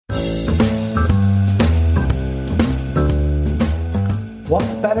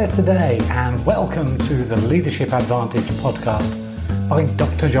What's better today? And welcome to the Leadership Advantage podcast by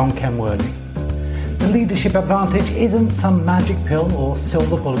Dr. John Kenworthy. The Leadership Advantage isn't some magic pill or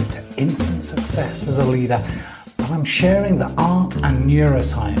silver bullet to instant success as a leader, but I'm sharing the art and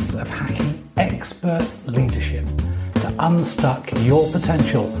neuroscience of hacking expert leadership to unstuck your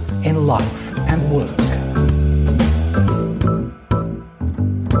potential in life and work.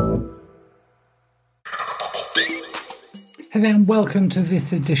 Hello and welcome to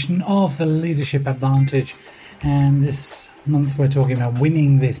this edition of the Leadership Advantage, and this month we're talking about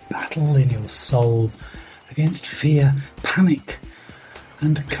winning this battle in your soul against fear, panic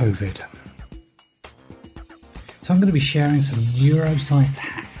and COVID. So I'm going to be sharing some neuroscience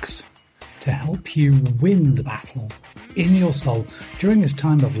hacks to help you win the battle in your soul during this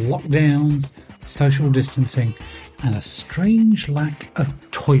time of lockdowns, social distancing and a strange lack of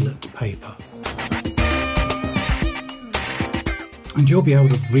toilet paper. And you'll be able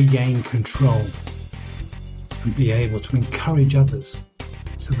to regain control and be able to encourage others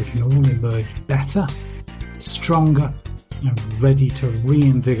so we can all emerge better, stronger and ready to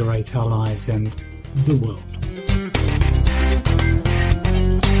reinvigorate our lives and the world.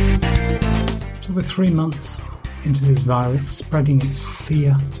 So we're 3 months into this virus spreading its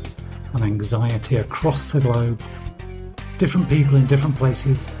fear and anxiety across the globe. Different people in different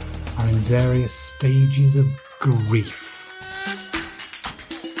places are in various stages of grief.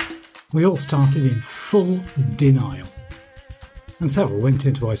 We all started in full denial, and several went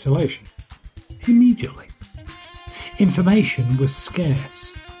into isolation immediately. Information was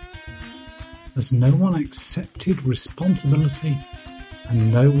scarce, as no one accepted responsibility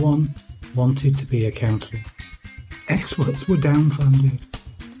and no one wanted to be accountable. Experts were dumbfounded,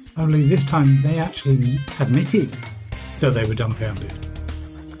 only this time they actually admitted that they were dumbfounded.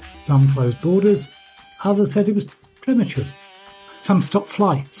 Some closed borders, others said it was premature. Some stopped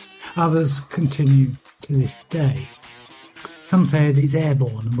flights, others continue to this day. Some said it's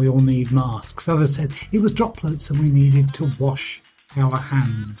airborne and we all need masks. Others said it was droplets and we needed to wash our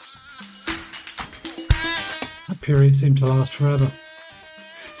hands. That period seemed to last forever.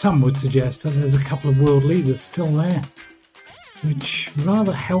 Some would suggest that there's a couple of world leaders still there, which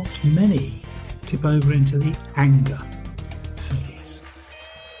rather helped many tip over into the anger phase.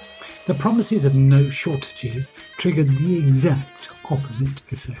 The promises of no shortages triggered the exact opposite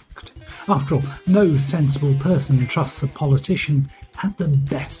effect. After all, no sensible person trusts a politician at the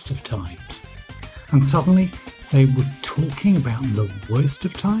best of times. And suddenly they were talking about the worst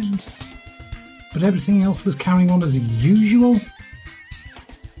of times, but everything else was carrying on as usual.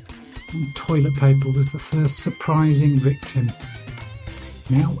 And toilet paper was the first surprising victim.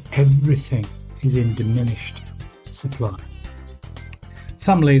 Now everything is in diminished supply.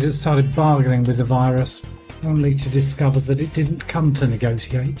 Some leaders started bargaining with the virus, only to discover that it didn't come to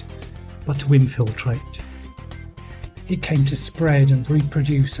negotiate, but to infiltrate. It came to spread and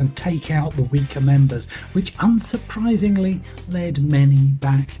reproduce and take out the weaker members, which unsurprisingly led many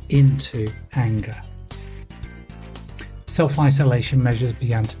back into anger. Self-isolation measures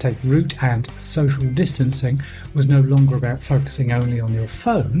began to take root, and social distancing was no longer about focusing only on your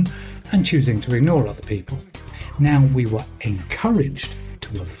phone and choosing to ignore other people. Now we were encouraged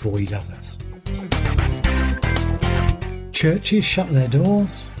to avoid others. Churches shut their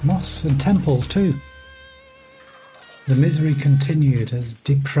doors, mosques and temples too. The misery continued as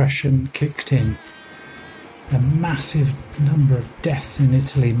depression kicked in. The massive number of deaths in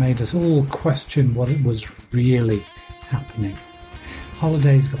Italy made us all question what it was really happening.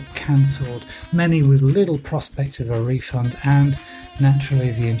 Holidays got cancelled, many with little prospect of a refund, and naturally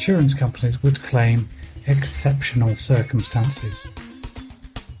the insurance companies would claim exceptional circumstances.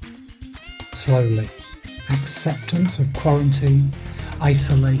 Slowly, acceptance of quarantine,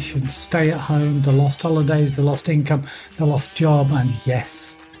 isolation, stay at home, the lost holidays, the lost income, the lost job, and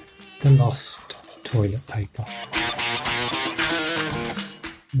yes, the lost toilet paper.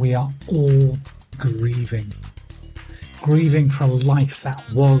 We are all grieving. Grieving for a life that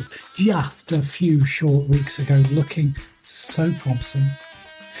was just a few short weeks ago looking so promising.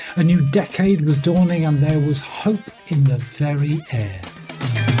 A new decade was dawning and there was hope in the very air.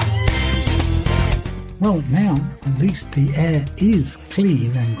 Well, now, at least the air is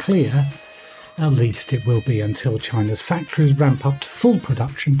clean and clear. At least it will be until China's factories ramp up to full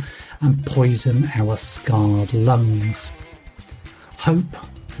production and poison our scarred lungs. Hope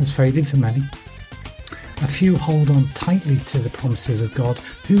has faded for many. A few hold on tightly to the promises of God,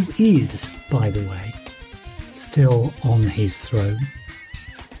 who is, by the way, still on his throne.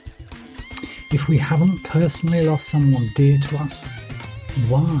 If we haven't personally lost someone dear to us,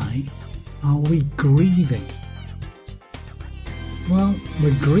 why are we grieving? Well,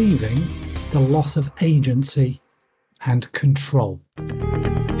 we're grieving the loss of agency and control.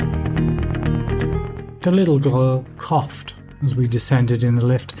 The little girl coughed as we descended in the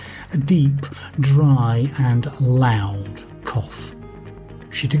lift, a deep, dry and loud cough.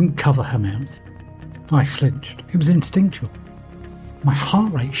 She didn't cover her mouth. I flinched. It was instinctual. My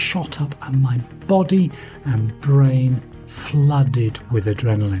heart rate shot up and my body and brain flooded with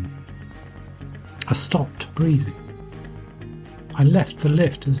adrenaline. I stopped breathing. I left the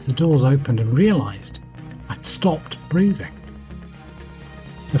lift as the doors opened and realised I'd stopped breathing.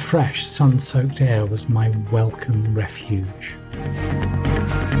 The fresh, sun-soaked air was my welcome refuge.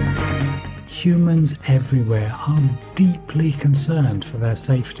 Humans everywhere are deeply concerned for their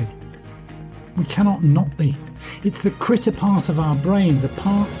safety. We cannot not be. It's the critter part of our brain, the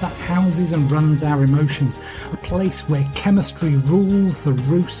part that houses and runs our emotions, a place where chemistry rules the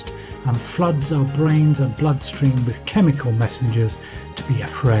roost and floods our brains and bloodstream with chemical messengers to be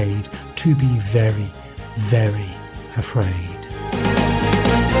afraid, to be very, very afraid.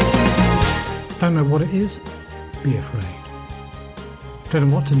 Don't know what it is? Be afraid. Don't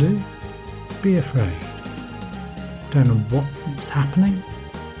know what to do? Be afraid. Don't know what's happening?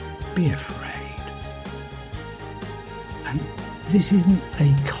 Be afraid. And this isn't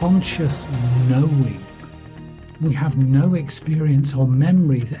a conscious knowing. We have no experience or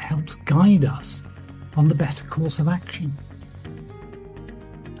memory that helps guide us on the better course of action.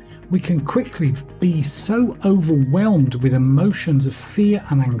 We can quickly be so overwhelmed with emotions of fear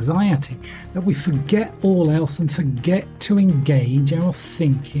and anxiety that we forget all else and forget to engage our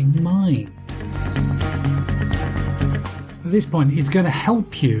thinking mind. At this point, it's going to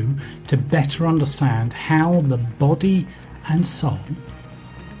help you to better understand how the body and soul,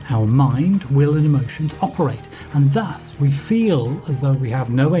 our mind, will and emotions operate, and thus we feel as though we have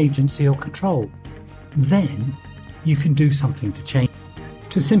no agency or control. Then you can do something to change.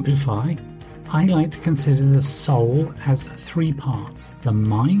 To simplify, I like to consider the soul as three parts: the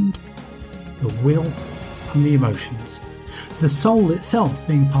mind, the will and the emotions. The soul itself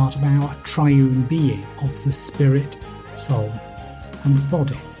being part of our triune being of the spirit, soul and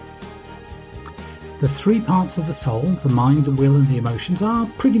body. The three parts of the soul, the mind, the will and the emotions, are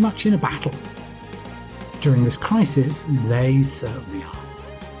pretty much in a battle. During this crisis, they certainly are.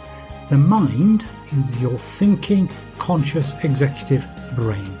 The mind is your thinking, conscious, executive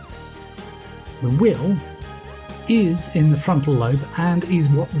brain. The will is in the frontal lobe and is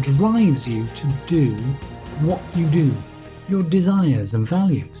what drives you to do what you do, your desires and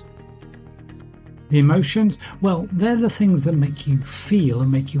values. The emotions, well, they're the things that make you feel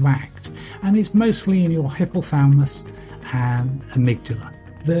and make you act, and it's mostly in your hypothalamus and amygdala,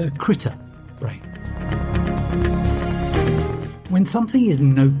 the critter brain. When something is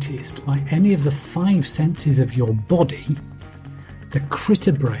noticed by any of the five senses of your body, the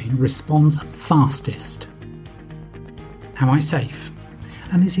critter brain responds fastest. Am I safe?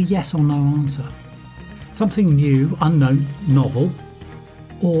 And it's a yes or no answer. Something new, unknown, novel,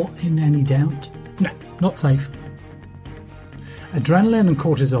 or in any doubt? No, not safe. Adrenaline and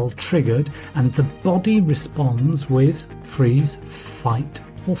cortisol triggered and the body responds with freeze, fight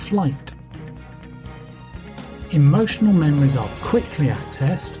or flight. Emotional memories are quickly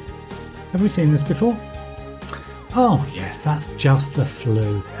accessed. Have we seen this before? Oh yes, that's just the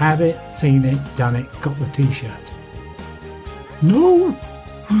flu. Had it, seen it, done it, got the t-shirt. No!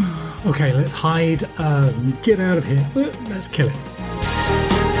 Okay, let's hide, get out of here, let's kill it.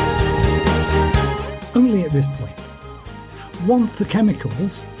 Only at this point. Once the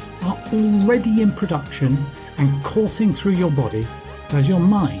chemicals are already in production and coursing through your body, does your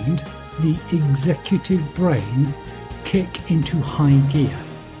mind, the executive brain, kick into high gear.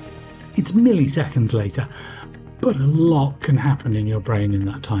 It's milliseconds later, but a lot can happen in your brain in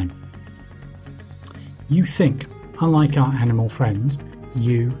that time. You think, unlike our animal friends,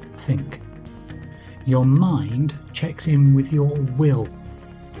 you think. Your mind checks in with your will.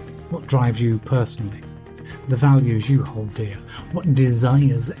 What drives you personally? The values you hold dear? What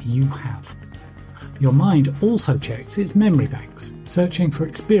desires you have? Your mind also checks its memory banks, searching for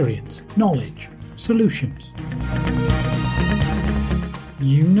experience, knowledge, solutions.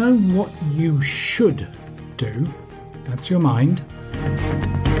 You know what you should do, that's your mind.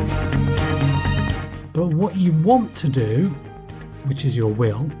 But what you want to do, which is your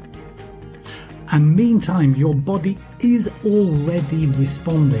will, and meantime your body is already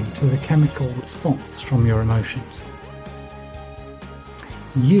responding to the chemical response from your emotions.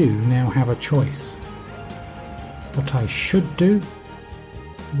 You now have a choice. What I should do,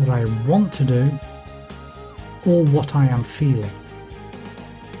 what I want to do, or what I am feeling.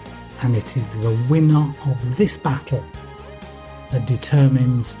 And it is the winner of this battle that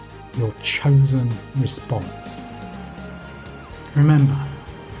determines your chosen response. Remember,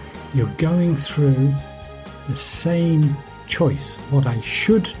 you're going through the same choice, what I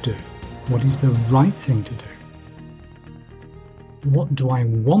should do, what is the right thing to do. What do I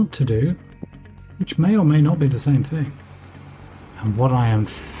want to do, which may or may not be the same thing, and what I am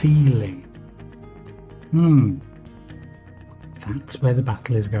feeling. That's where the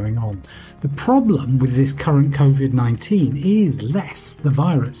battle is going on. The problem with this current COVID-19 is less the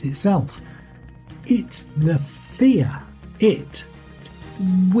virus itself. It's the fear. It,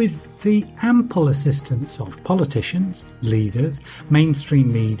 with the ample assistance of politicians, leaders,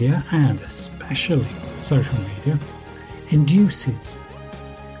 mainstream media, and especially social media, induces,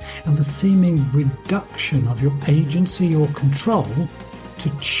 and the seeming reduction of your agency or control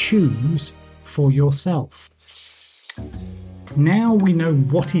to choose for yourself. Now we know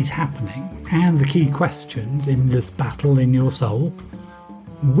what is happening and the key questions in this battle in your soul.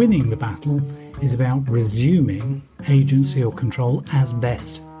 Winning the battle is about resuming agency or control as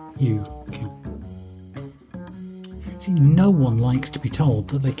best you can. See, no one likes to be told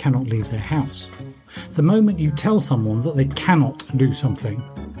that they cannot leave their house. The moment you tell someone that they cannot do something,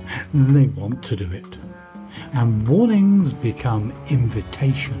 they want to do it. And warnings become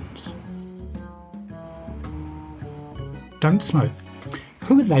invitations. Don't smoke.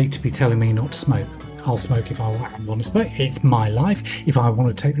 Who are they to be telling me not to smoke? I'll smoke if I want to smoke. It's my life. If I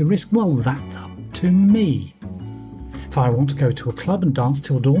want to take the risk, well, that's up to me. If I want to go to a club and dance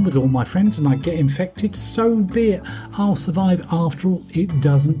till dawn with all my friends and I get infected, so be it. I'll survive. After all, it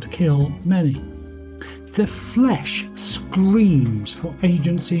doesn't kill many. The flesh screams for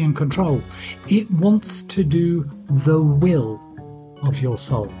agency and control. It wants to do the will of your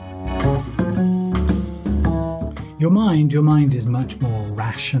soul. Your mind is much more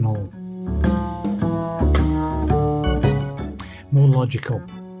rational, more logical,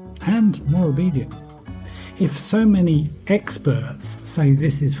 and more obedient. If so many experts say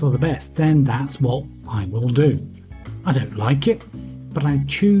this is for the best, then that's what I will do. I don't like it, but I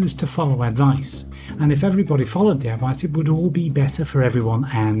choose to follow advice. And if everybody followed the advice, it would all be better for everyone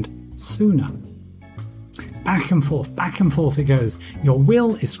and sooner. Back and forth it goes. Your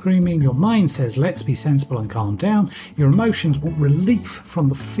will is screaming, your mind says let's be sensible and calm down, your emotions want relief from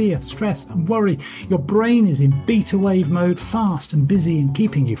the fear, stress and worry, your brain is in beta wave mode, fast and busy and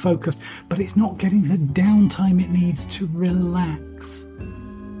keeping you focused, but it's not getting the downtime it needs to relax,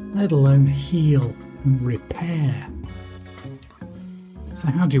 let alone heal and repair. So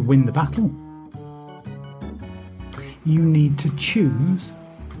how do you win the battle? You need to choose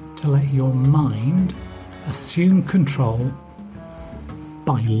to let your mind assume control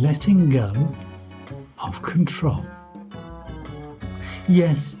by letting go of control.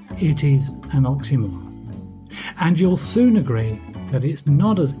 Yes, it is an oxymoron, and you'll soon agree that it's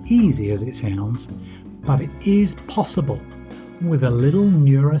not as easy as it sounds, but it is possible with a little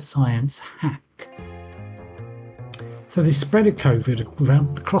neuroscience hack. So the spread of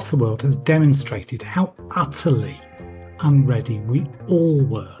COVID across the world has demonstrated how utterly unready we all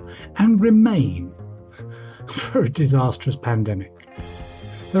were and remain for a disastrous pandemic.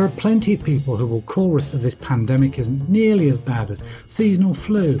 There are plenty of people who will chorus that this pandemic isn't nearly as bad as seasonal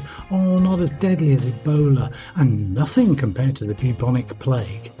flu or not as deadly as Ebola and nothing compared to the bubonic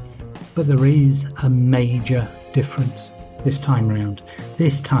plague. But there is a major difference this time round.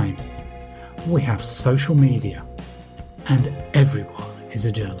 This time we have social media and everyone is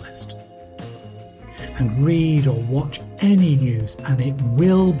a journalist. And read or watch any news and it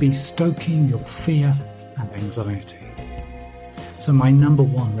will be stoking your fear and anxiety. So my number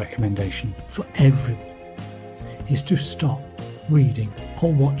one recommendation for everyone is to stop reading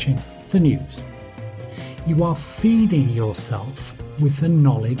or watching the news. You are feeding yourself with the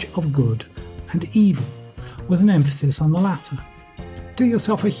knowledge of good and evil, with an emphasis on the latter. Do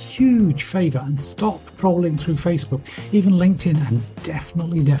yourself a huge favour and stop trolling through Facebook, even LinkedIn, and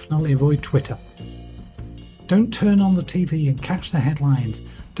definitely avoid Twitter. Don't turn on the TV and catch the headlines.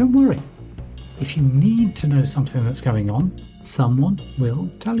 Don't worry. If you need to know something that's going on, someone will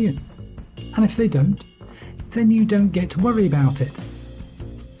tell you. And if they don't, then you don't get to worry about it.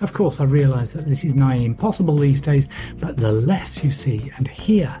 Of course, I realise that this is nigh impossible these days, but the less you see and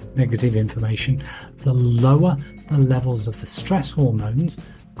hear negative information, the lower the levels of the stress hormones,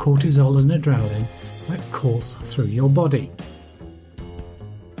 cortisol and adrenaline, that course through your body.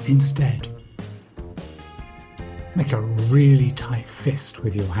 Instead, make a really tight fist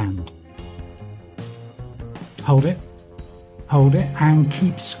with your hand. Hold it, and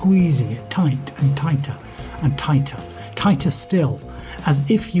keep squeezing it tight and tighter and tighter, tighter still, as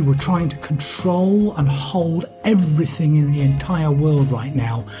if you were trying to control and hold everything in the entire world right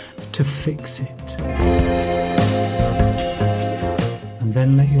now to fix it. And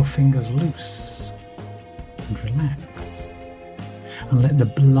then let your fingers loose and relax. And let the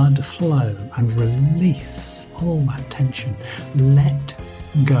blood flow and release all that tension. Let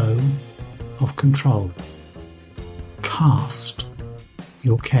go of control. Cast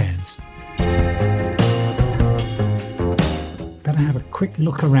your cares. Better have a quick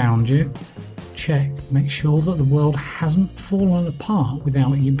look around you. Check, make sure that the world hasn't fallen apart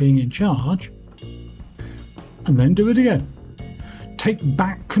without you being in charge. And then do it again. Take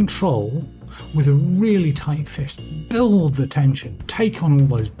back control with a really tight fist. Build the tension. Take on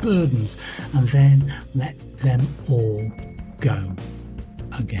all those burdens. And then let them all go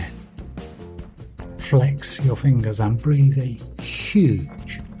again. Flex your fingers and breathe a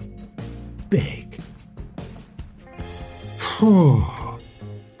huge, big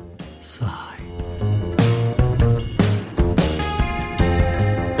sigh.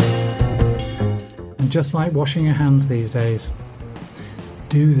 And just like washing your hands these days,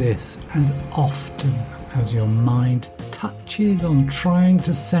 do this as often as your mind touches on trying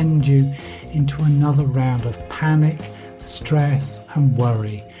to send you into another round of panic, stress and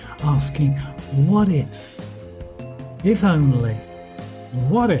worry, asking, what if only,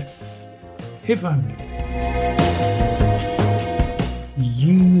 what if only.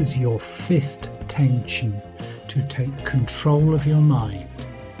 Use your fist tension to take control of your mind.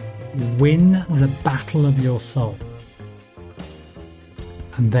 Win the battle of your soul.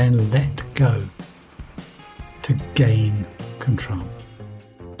 And then let go to gain control.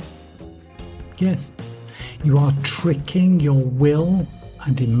 Yes, you are tricking your will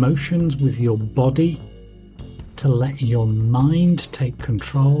and emotions with your body to let your mind take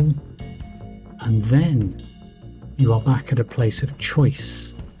control, and then you are back at a place of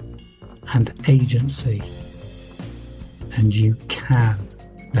choice and agency, and you can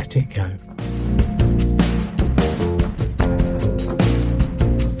let it go.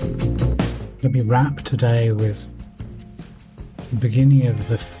 Let me wrap today with the beginning of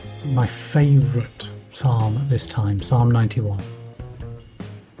my favourite psalm at this time, Psalm 91.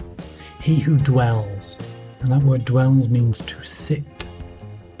 He who dwells, and that word dwells means to sit,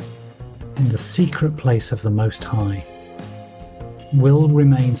 in the secret place of the Most High, will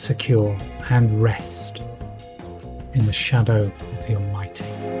remain secure and rest in the shadow of the Almighty.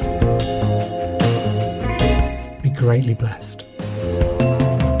 Be greatly blessed.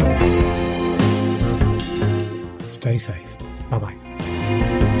 Stay safe. Bye-bye.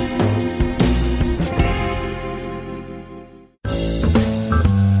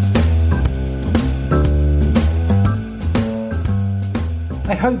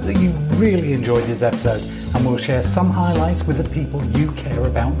 I hope that you really enjoyed this episode and will share some highlights with the people you care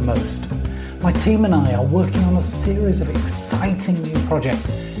about most. My team and I are working on a series of exciting new projects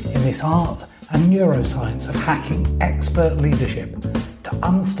in this art and neuroscience of hacking expert leadership to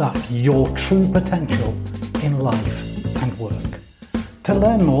unstuck your true potential in life and work. To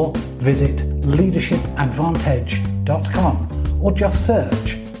learn more, visit leadershipadvantage.com or just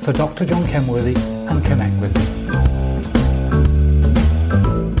search for Dr. John Kenworthy and connect with me.